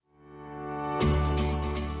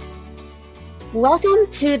Welcome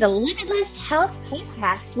to the Limitless Health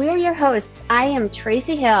Podcast. We are your hosts. I am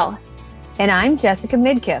Tracy Hill. And I'm Jessica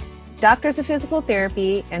Midkiff, doctors of physical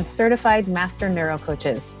therapy and certified master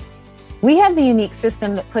neurocoaches. We have the unique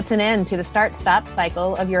system that puts an end to the start-stop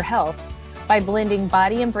cycle of your health by blending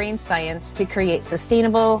body and brain science to create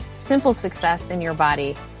sustainable, simple success in your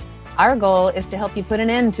body. Our goal is to help you put an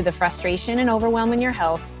end to the frustration and overwhelm in your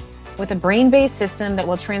health with a brain-based system that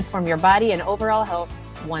will transform your body and overall health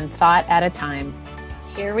one thought at a time.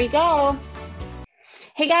 Here we go.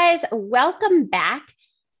 Hey guys, welcome back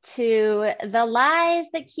to the lies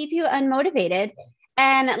that keep you unmotivated.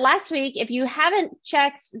 And last week, if you haven't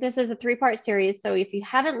checked, this is a 3-part series. So if you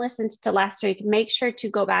haven't listened to last week, make sure to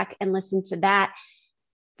go back and listen to that.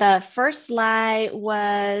 The first lie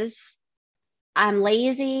was, I'm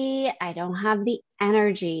lazy. I don't have the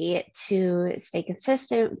energy to stay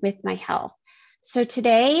consistent with my health. So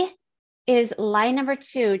today is lie number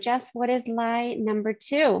 2. Jess, what is lie number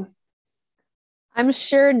 2? I'm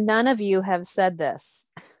sure none of you have said this.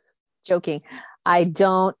 Joking. I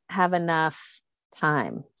don't have enough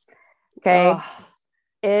time. Okay. Oh.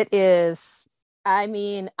 It is,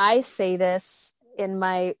 I say this in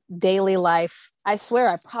my daily life. I swear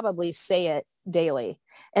I probably say it daily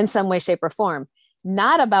in some way, shape, or form.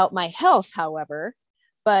 Not about my health, however,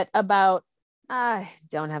 but about I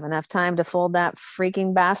don't have enough time to fold that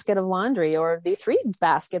freaking basket of laundry or the 3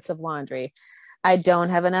 baskets of laundry. I don't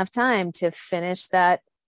have enough time to finish that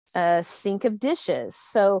sink of dishes.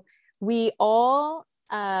 So we all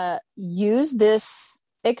use this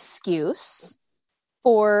excuse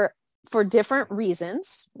for different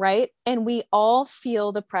reasons, right? And we all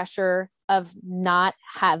feel the pressure of not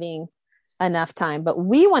having enough time, but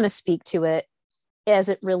we want to speak to it as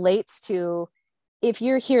it relates to, if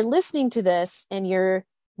you're here listening to this and you're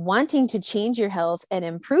wanting to change your health and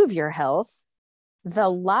improve your health, the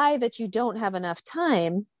lie that you don't have enough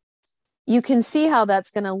time, you can see how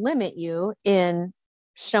that's going to limit you in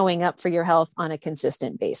showing up for your health on a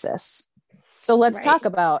consistent basis. So let's talk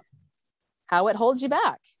about how it holds you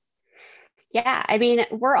back. Yeah,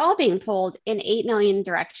 we're all being pulled in 8 million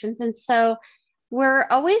directions. And so we're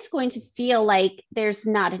always going to feel like there's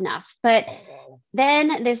not enough. But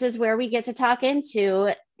then this is where we get to talk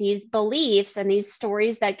into these beliefs and these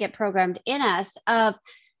stories that get programmed in us of,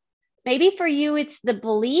 maybe for you, it's the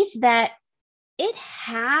belief that it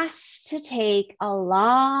has to take a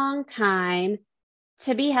long time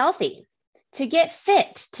to be healthy, to get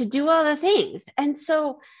fit, to do all the things. And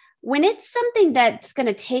so when it's something that's going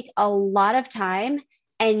to take a lot of time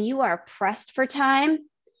and you are pressed for time,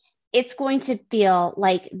 it's going to feel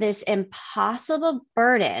like this impossible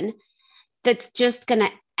burden that's just going to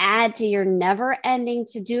add to your never-ending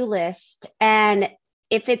to-do list. And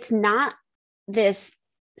if it's not this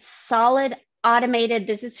solid, automated,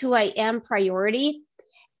 this is who I am priority,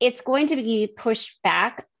 it's going to be pushed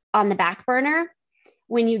back on the back burner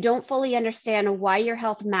when you don't fully understand why your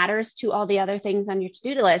health matters to all the other things on your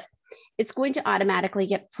to-do list. It's going to automatically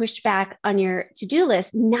get pushed back on your to-do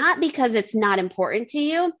list, not because it's not important to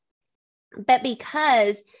you, but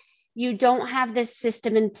because you don't have this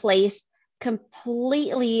system in place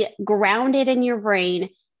completely grounded in your brain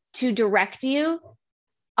to direct you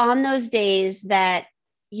on those days that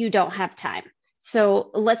you don't have time. So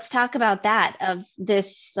let's talk about that, of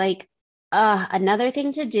this, another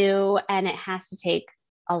thing to do, and it has to take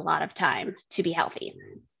a lot of time to be healthy.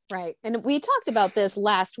 Right. And we talked about this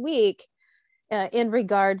last week in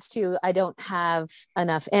regards to, I don't have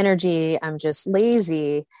enough energy, I'm just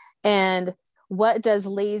lazy. And what does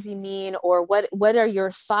lazy mean? Or what are your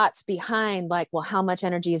thoughts behind, how much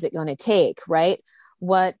energy is it going to take? Right.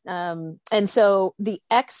 And so the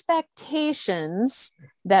expectations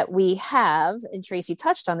that we have, and Tracy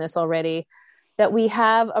touched on this already, that we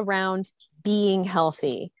have around being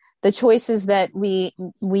healthy, the choices that we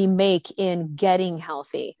make in getting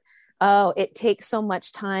healthy. Oh, it takes so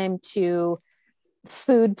much time to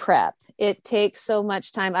food prep. It takes so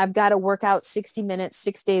much time. I've got to work out 60 minutes,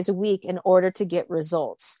 6 days a week in order to get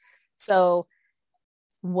results. So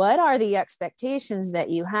what are the expectations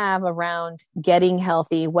that you have around getting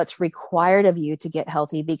healthy? What's required of you to get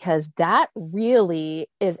healthy? Because that really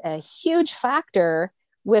is a huge factor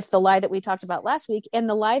with the lie that we talked about last week and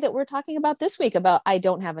the lie that we're talking about this week about, I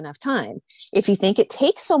don't have enough time. If you think it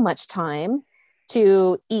takes so much time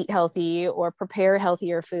to eat healthy or prepare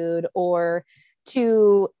healthier food or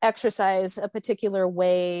to exercise a particular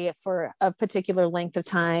way for a particular length of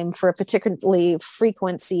time, for a particularly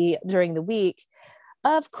frequency during the week,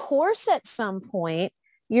 of course, at some point,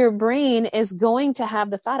 your brain is going to have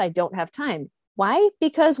the thought, I don't have time. Why?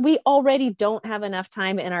 Because we already don't have enough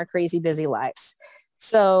time in our crazy busy lives.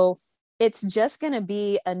 So it's just going to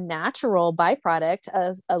be a natural byproduct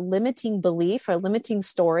of a limiting belief, a limiting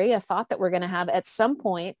story, a thought that we're going to have at some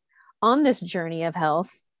point on this journey of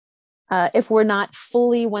health. If we're not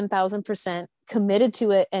fully 1000% committed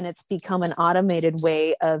to it, and it's become an automated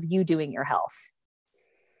way of you doing your health.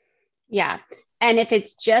 Yeah. And if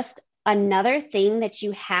it's just another thing that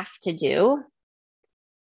you have to do,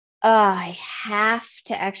 I have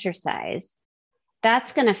to exercise.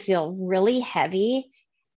 That's going to feel really heavy.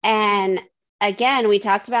 And again, we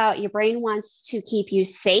talked about your brain wants to keep you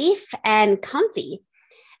safe and comfy.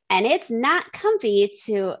 And it's not comfy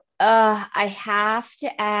to, I have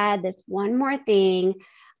to add this one more thing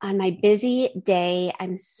on my busy day.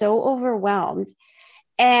 I'm so overwhelmed.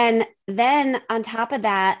 And then on top of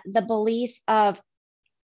that, the belief of,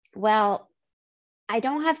 well, I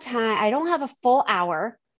don't have time. I don't have a full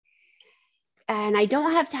hour. And I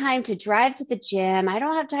don't have time to drive to the gym. I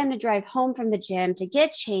don't have time to drive home from the gym, to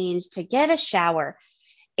get changed, to get a shower.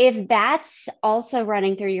 If that's also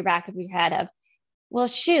running through your back of your head of, well,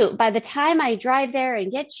 shoot, by the time I drive there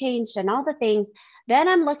and get changed and all the things, then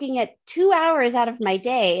I'm looking at 2 hours out of my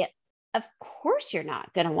day. Of course, you're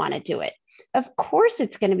not going to want to do it. Of course,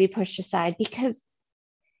 it's going to be pushed aside, because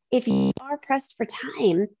if you are pressed for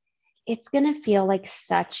time, it's going to feel like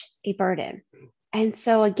such a burden. And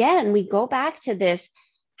so again, we go back to this.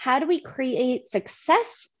 How do we create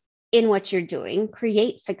success in what you're doing,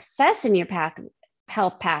 create success in your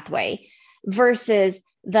health pathway versus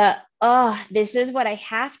this is what I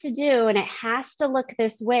have to do, and it has to look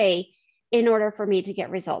this way in order for me to get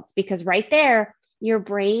results? Because right there, your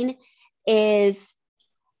brain is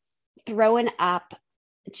throwing up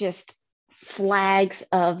just flags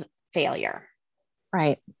of failure.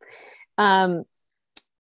 Right.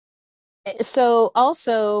 So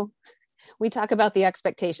also, we talk about the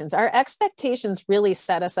expectations. Our expectations really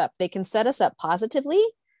set us up. They can set us up positively,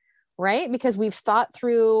 right? Because we've thought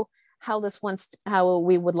through how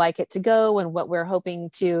we would like it to go and what we're hoping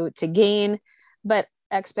to gain. But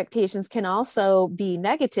expectations can also be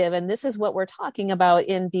negative. And this is what we're talking about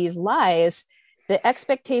in these lies, the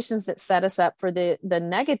expectations that set us up for the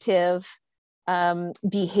negative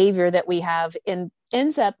behavior that we have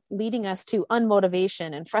ends up leading us to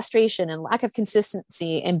unmotivation and frustration and lack of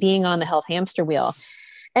consistency and being on the health hamster wheel.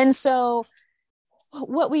 And so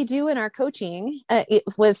what we do in our coaching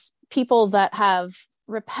with people that have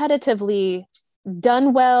repetitively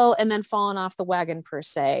done well and then fallen off the wagon per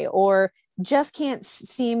se, or just can't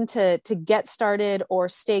seem to get started or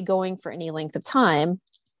stay going for any length of time,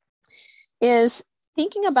 is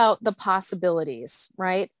thinking about the possibilities,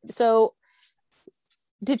 right? So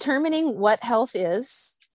determining what health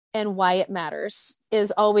is and why it matters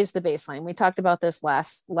is always the baseline. We talked about this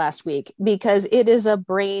last week, because it is a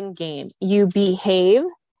brain game. You behave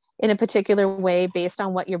in a particular way based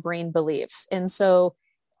on what your brain believes. And so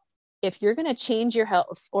if you're going to change your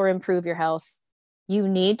health or improve your health, you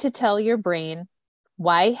need to tell your brain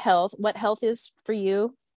what health is for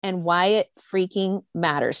you and why it freaking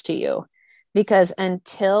matters to you. Because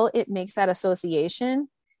until it makes that association,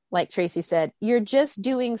 like Tracy said, you're just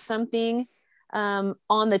doing something on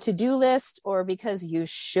the to-do list or because you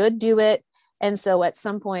should do it. And so at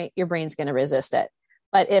some point, your brain's going to resist it.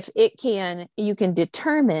 But if you can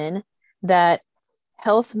determine that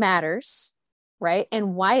health matters, right?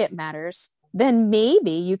 And why it matters, then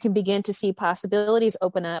maybe you can begin to see possibilities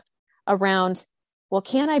open up around, well,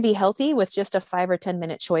 can I be healthy with just a 5 or 10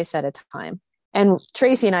 minute choice at a time? And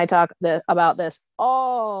Tracy and I talk about this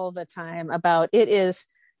all the time, about it is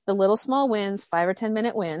the little small wins, 5 or 10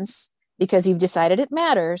 minute wins, because you've decided it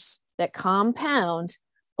matters, that compound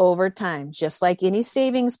over time. Just like any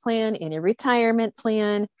savings plan, any retirement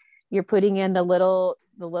plan, you're putting in the little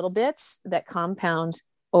bits that compound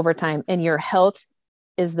over time. And your health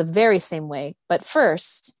is the very same way. But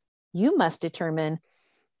first, you must determine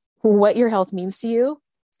what your health means to you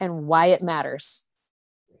and why it matters.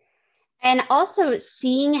 And also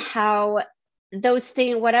seeing how those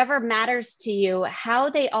things, whatever matters to you, how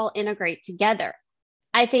they all integrate together.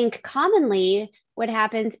 I think commonly what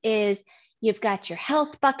happens is you've got your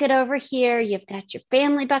health bucket over here, you've got your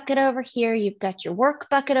family bucket over here, you've got your work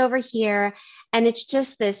bucket over here. And it's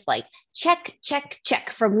just this like check, check,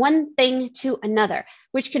 check from one thing to another,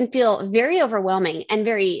 which can feel very overwhelming and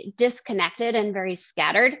very disconnected and very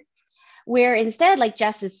scattered. Where instead, like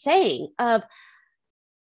Jess is saying, of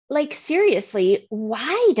like, seriously,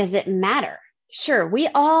 why does it matter? Sure, we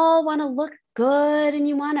all want to look good and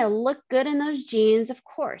you want to look good in those jeans, of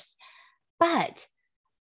course. But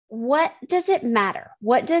what does it matter?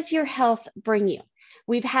 What does your health bring you?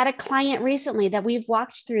 We've had a client recently that we've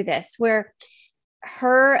walked through this where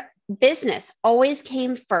her business always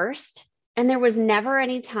came first And there was never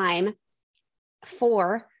any time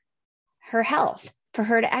for her health, for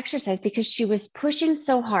her to exercise, because she was pushing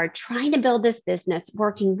so hard, trying to build this business,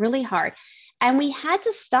 working really hard. And we had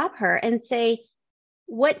to stop her and say,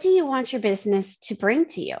 what do you want your business to bring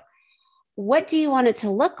to you? What do you want it to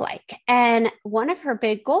look like? And one of her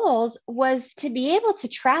big goals was to be able to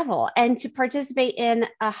travel and to participate in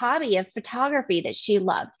a hobby of photography that she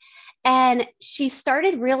loved. And she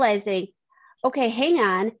started realizing, okay, hang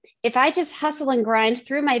on, if I just hustle and grind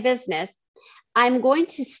through my business, I'm going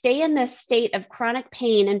to stay in this state of chronic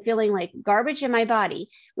pain and feeling like garbage in my body,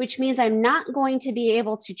 which means I'm not going to be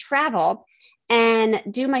able to travel and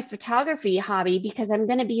do my photography hobby because I'm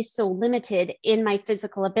going to be so limited in my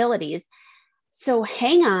physical abilities. So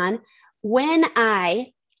hang on, when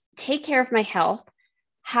I take care of my health,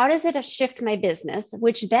 how does it shift my business?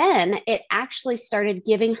 Which then it actually started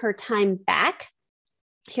giving her time back.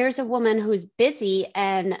 Here's a woman who's busy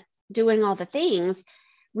and doing all the things,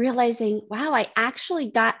 realizing, wow, I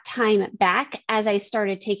actually got time back as I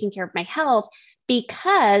started taking care of my health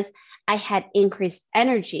because I had increased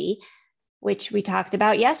energy, which we talked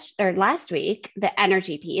about last week, the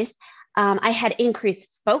energy piece. I had increased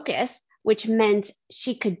focus, which meant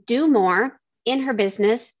she could do more in her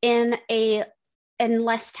business in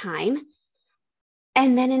less time.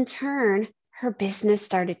 And then in turn, her business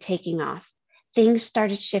started taking off. Things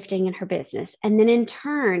started shifting in her business. And then in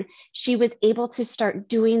turn, she was able to start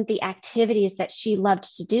doing the activities that she loved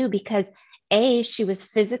to do because A, she was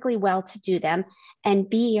physically well to do them, and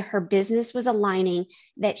B, her business was aligning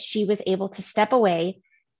that she was able to step away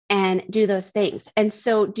and do those things. And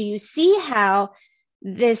so do you see how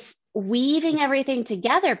this weaving everything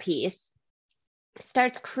together piece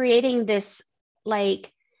starts creating this,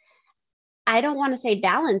 like, I don't want to say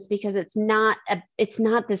balance because it's not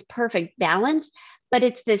this perfect balance, but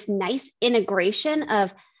it's this nice integration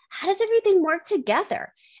of how does everything work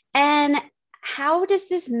together and how does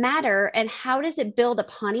this matter and how does it build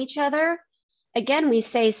upon each other? Again, we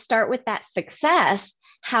say start with that success.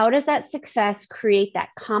 How does that success create that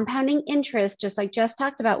compounding interest, just like Jess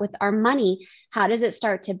talked about with our money? How does it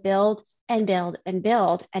start to build and build and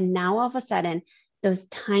build? And now all of a sudden, those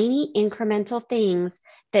tiny incremental things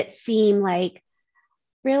that seem like,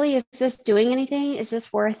 really, is this doing anything? Is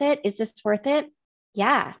this worth it? Is this worth it?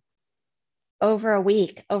 Yeah. Over a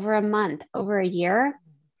week, over a month, over a year,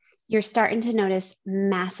 you're starting to notice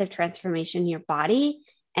massive transformation in your body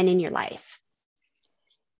and in your life.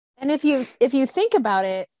 And if you think about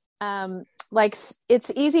it, like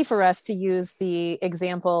it's easy for us to use the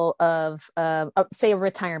example of say a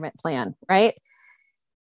retirement plan, right?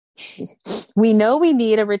 We know we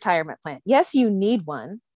need a retirement plan. Yes, you need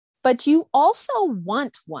one, but you also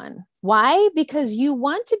want one. Why? Because you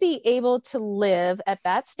want to be able to live at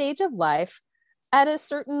that stage of life at a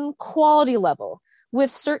certain quality level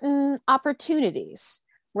with certain opportunities,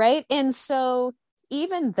 right? And so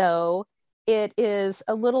even though it is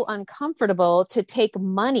a little uncomfortable to take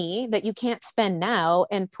money that you can't spend now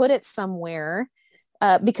and put it somewhere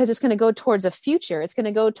because it's going to go towards a future. It's going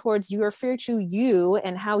to go towards your future you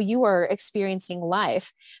and how you are experiencing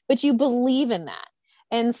life, but you believe in that.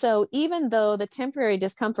 And so even though the temporary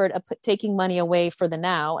discomfort of taking money away for the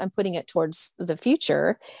now and putting it towards the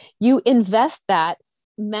future, you invest that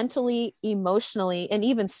mentally, emotionally, and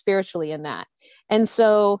even spiritually in that. And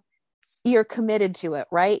so you're committed to it,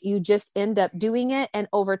 right? You just end up doing it. And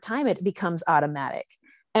over time, it becomes automatic.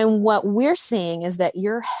 And what we're seeing is that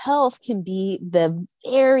your health can be the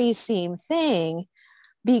very same thing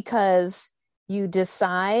because you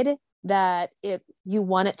decide that you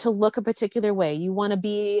want it to look a particular way. You want to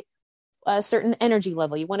be a certain energy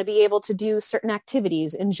level. You want to be able to do certain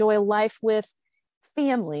activities, enjoy life with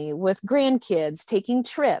family, with grandkids, taking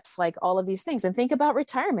trips, like all of these things. And think about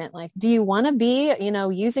retirement. Like, do you want to be,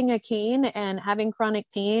 using a cane and having chronic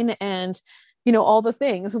pain and, all the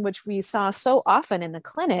things which we saw so often in the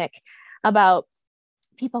clinic about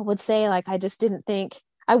people would say, like, I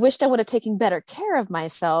wished I would have taken better care of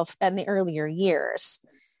myself in the earlier years.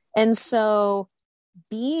 And so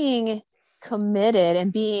being committed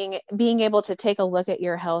and being able to take a look at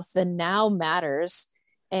your health, the now matters.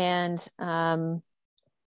 And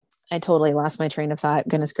I totally lost my train of thought.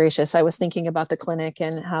 Goodness gracious. I was thinking about the clinic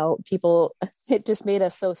and how it just made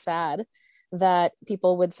us so sad that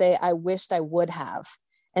people would say, I wished I would have.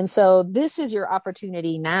 And so this is your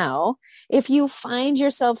opportunity now. If you find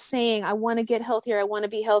yourself saying, I want to get healthier, I want to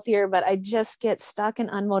be healthier, but I just get stuck in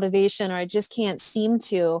unmotivation, or I just can't seem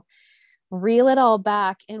to, reel it all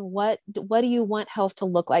back. And what do you want health to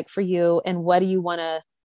look like for you? And what do you want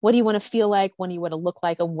to feel like? What do you want to look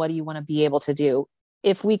like? And what do you want to be able to do?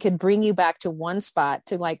 if we could bring you back to one spot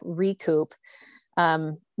to like recoup,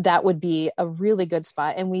 that would be a really good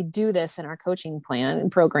spot. And we do this in our coaching plan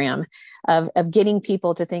and program of getting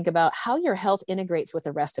people to think about how your health integrates with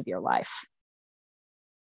the rest of your life.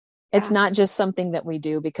 Yeah. It's not just something that we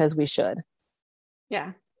do because we should.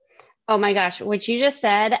 Yeah. Oh my gosh. What you just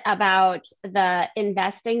said about the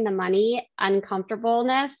investing the money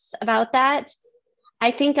uncomfortableness about that.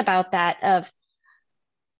 I think about that of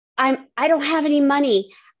I don't have any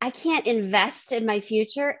money. I can't invest in my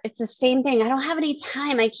future. It's the same thing. I don't have any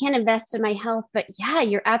time. I can't invest in my health. But yeah,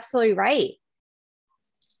 you're absolutely right.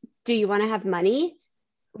 Do you want to have money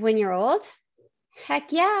when you're old?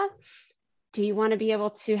 Heck yeah. Do you want to be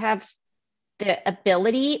able to have the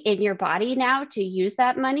ability in your body now to use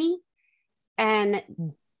that money and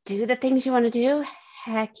do the things you want to do?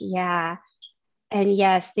 Heck yeah. And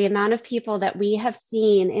yes, the amount of people that we have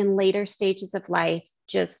seen in later stages of life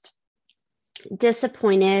just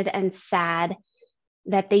disappointed and sad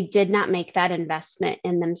that they did not make that investment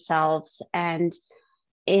in themselves and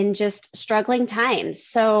in just struggling times.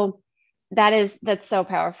 So that's so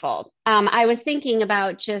powerful. I was thinking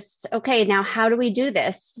about just, okay, now how do we do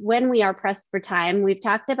this when we are pressed for time? We've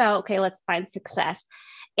talked about, okay, let's find success.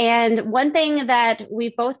 And one thing that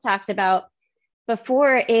we've both talked about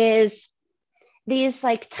before is these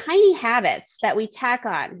like tiny habits that we tack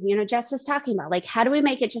on. Jess was talking about, like, how do we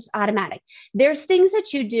make it just automatic? There's things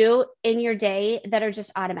that you do in your day that are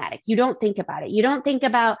just automatic. You don't think about it. You don't think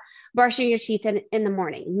about brushing your teeth in the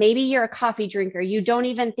morning. Maybe you're a coffee drinker. You don't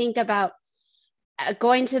even think about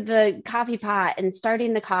going to the coffee pot and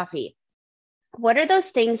starting the coffee. What are those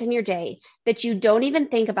things in your day that you don't even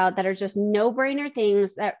think about that are just no-brainer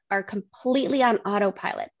things that are completely on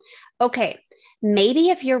autopilot? Okay, maybe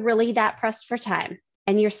if you're really that pressed for time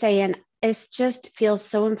and you're saying, it just feels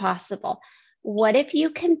so impossible, what if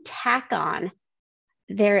you can tack on,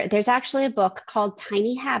 there's actually a book called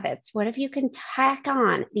Tiny Habits. What if you can tack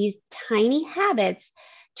on these tiny habits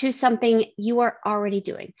to something you are already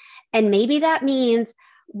doing? And maybe that means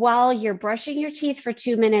while you're brushing your teeth for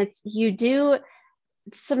 2 minutes, you do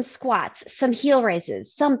some squats, some heel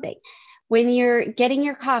raises, something. When you're getting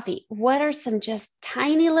your coffee, what are some just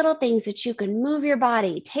tiny little things that you can move your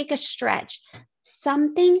body, take a stretch,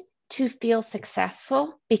 something to feel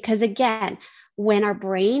successful? Because again, when our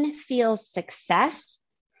brain feels success,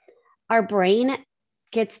 our brain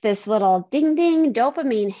gets this little ding ding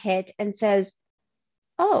dopamine hit and says,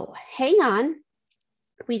 oh, hang on,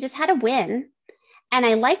 we just had a win. And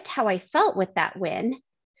I liked how I felt with that win.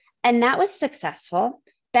 And that was successful.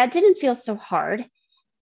 That didn't feel so hard.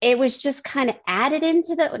 It was just kind of added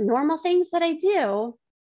into the normal things that I do.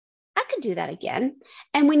 I could do that again.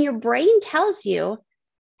 And when your brain tells you,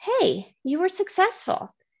 hey, you were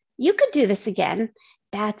successful, you could do this again,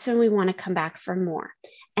 that's when we want to come back for more.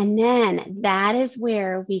 And then that is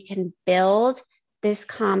where we can build this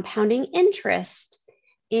compounding interest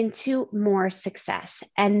into more success.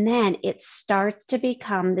 And then it starts to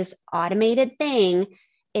become this automated thing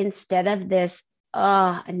instead of this,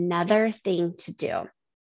 another thing to do.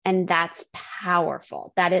 And that's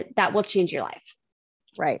powerful. That will change your life.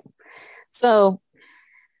 Right. So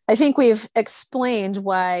I think we've explained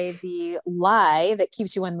why the lie that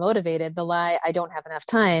keeps you unmotivated, the lie, I don't have enough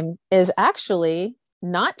time, is actually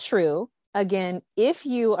not true. Again, if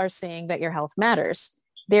you are saying that your health matters,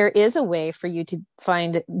 there is a way for you to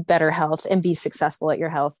find better health and be successful at your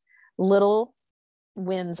health. Little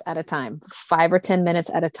wins at a time, 5 or 10 minutes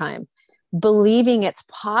at a time, believing it's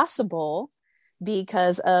possible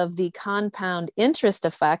because of the compound interest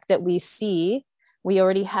effect that we see. We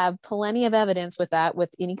already have plenty of evidence with that,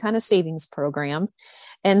 with any kind of savings program.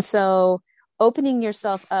 And so opening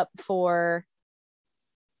yourself up for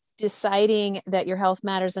deciding that your health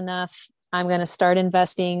matters enough, I'm going to start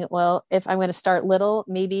investing. Well, if I'm going to start little,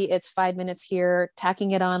 maybe it's 5 minutes here,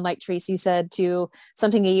 tacking it on, like Tracy said, to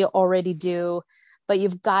something that you already do. But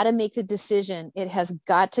you've got to make the decision. It has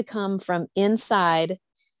got to come from inside,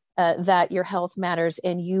 that your health matters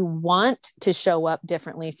and you want to show up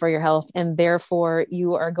differently for your health. And therefore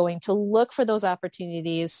you are going to look for those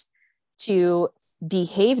opportunities to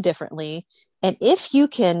behave differently. And if you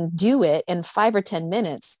can do it in 5 or 10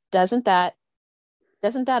 minutes, doesn't that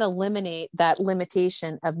eliminate that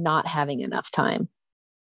limitation of not having enough time?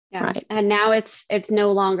 Yeah. Right. And now it's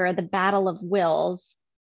no longer the battle of wills.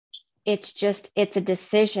 It's a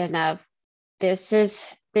decision of this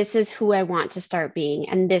is who I want to start being.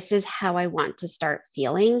 And this is how I want to start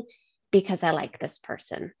feeling because I like this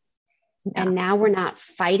person. Yeah. And now we're not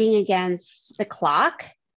fighting against the clock.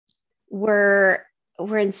 We're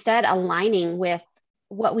instead aligning with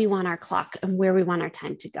what we want our clock and where we want our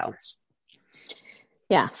time to go.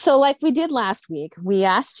 Yeah. So like we did last week, we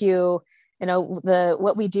asked you,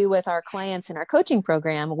 what we do with our clients in our coaching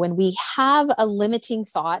program, when we have a limiting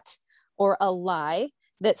thought or a lie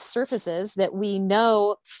that surfaces that we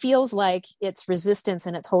know feels like it's resistance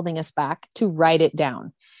and it's holding us back, to write it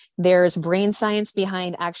down. There's brain science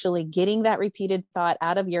behind actually getting that repeated thought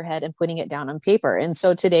out of your head and putting it down on paper. And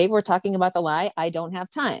so today we're talking about the lie, I don't have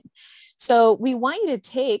time. So we want you to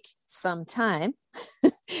take some time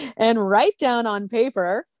and write down on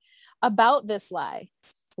paper about this lie.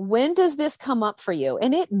 When does this come up for you?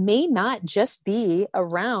 And it may not just be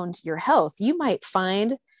around your health. You might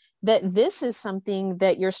find that this is something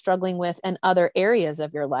that you're struggling with in other areas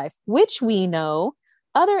of your life, which we know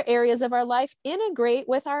other areas of our life integrate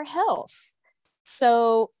with our health.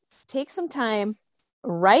 So take some time,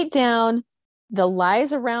 write down the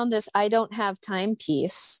lies around this I don't have time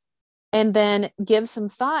piece, and then give some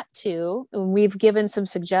thought to, we've given some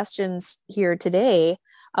suggestions here today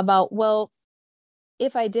about, well,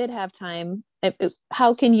 if I did have time,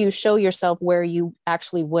 how can you show yourself where you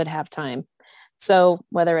actually would have time? So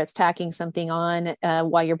whether it's tacking something on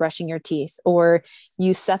while you're brushing your teeth, or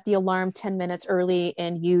you set the alarm 10 minutes early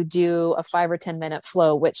and you do a 5 or 10 minute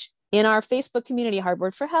flow, which in our Facebook community,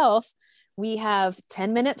 Hardwired for Health, we have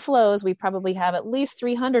 10-minute flows. We probably have at least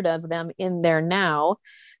 300 of them in there now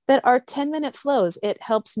that are 10-minute flows. It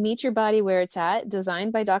helps meet your body where it's at,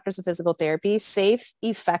 designed by doctors of physical therapy, safe,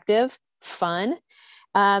 effective, fun.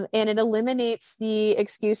 And it eliminates the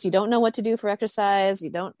excuse, you don't know what to do for exercise.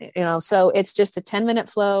 So it's just a 10-minute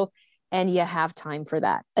flow and you have time for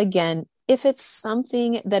that. Again, if it's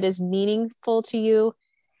something that is meaningful to you,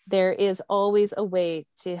 there is always a way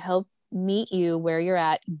to help meet you where you're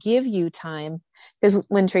at, give you time. Because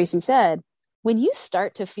when Tracy said, when you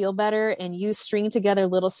start to feel better and you string together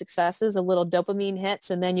little successes, a little dopamine hits,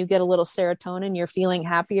 and then you get a little serotonin, you're feeling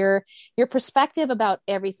happier, your perspective about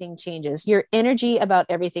everything changes, your energy about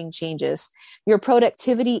everything changes, your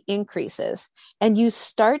productivity increases, and you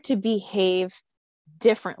start to behave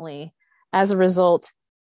differently as a result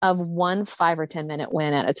of one 5 or 10 minute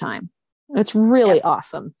win at a time. It's really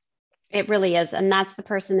awesome. It really is. And that's the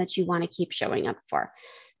person that you want to keep showing up for.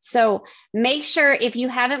 So make sure, if you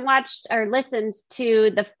haven't watched or listened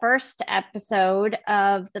to the first episode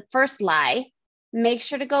of the first lie, make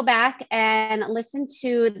sure to go back and listen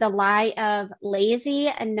to the lie of lazy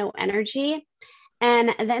and no energy.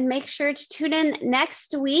 And then make sure to tune in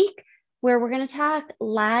next week, where we're going to talk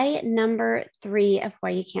lie number 3 of why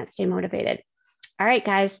you can't stay motivated. All right,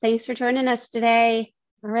 guys, thanks for joining us today.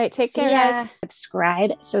 All right, take care, guys.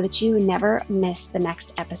 Subscribe so that you never miss the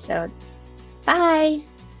next episode. Bye.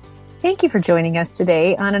 Thank you for joining us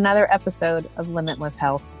today on another episode of Limitless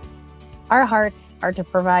Health. Our hearts are to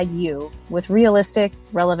provide you with realistic,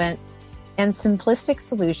 relevant, and simplistic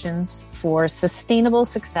solutions for sustainable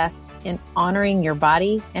success in honoring your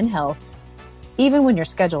body and health, even when your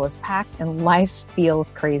schedule is packed and life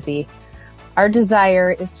feels crazy. Our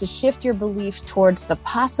desire is to shift your belief towards the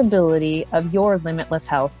possibility of your limitless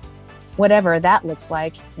health, whatever that looks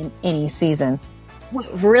like in any season.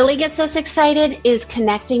 What really gets us excited is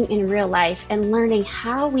connecting in real life and learning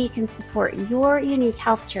how we can support your unique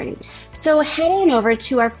health journey. So head on over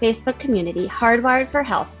to our Facebook community, Hardwired for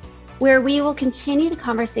Health, where we will continue the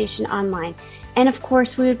conversation online. And of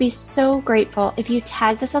course, we would be so grateful if you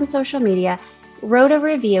tagged us on social media, wrote a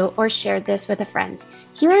review, or shared this with a friend.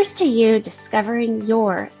 Here's to you discovering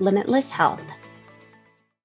your limitless health.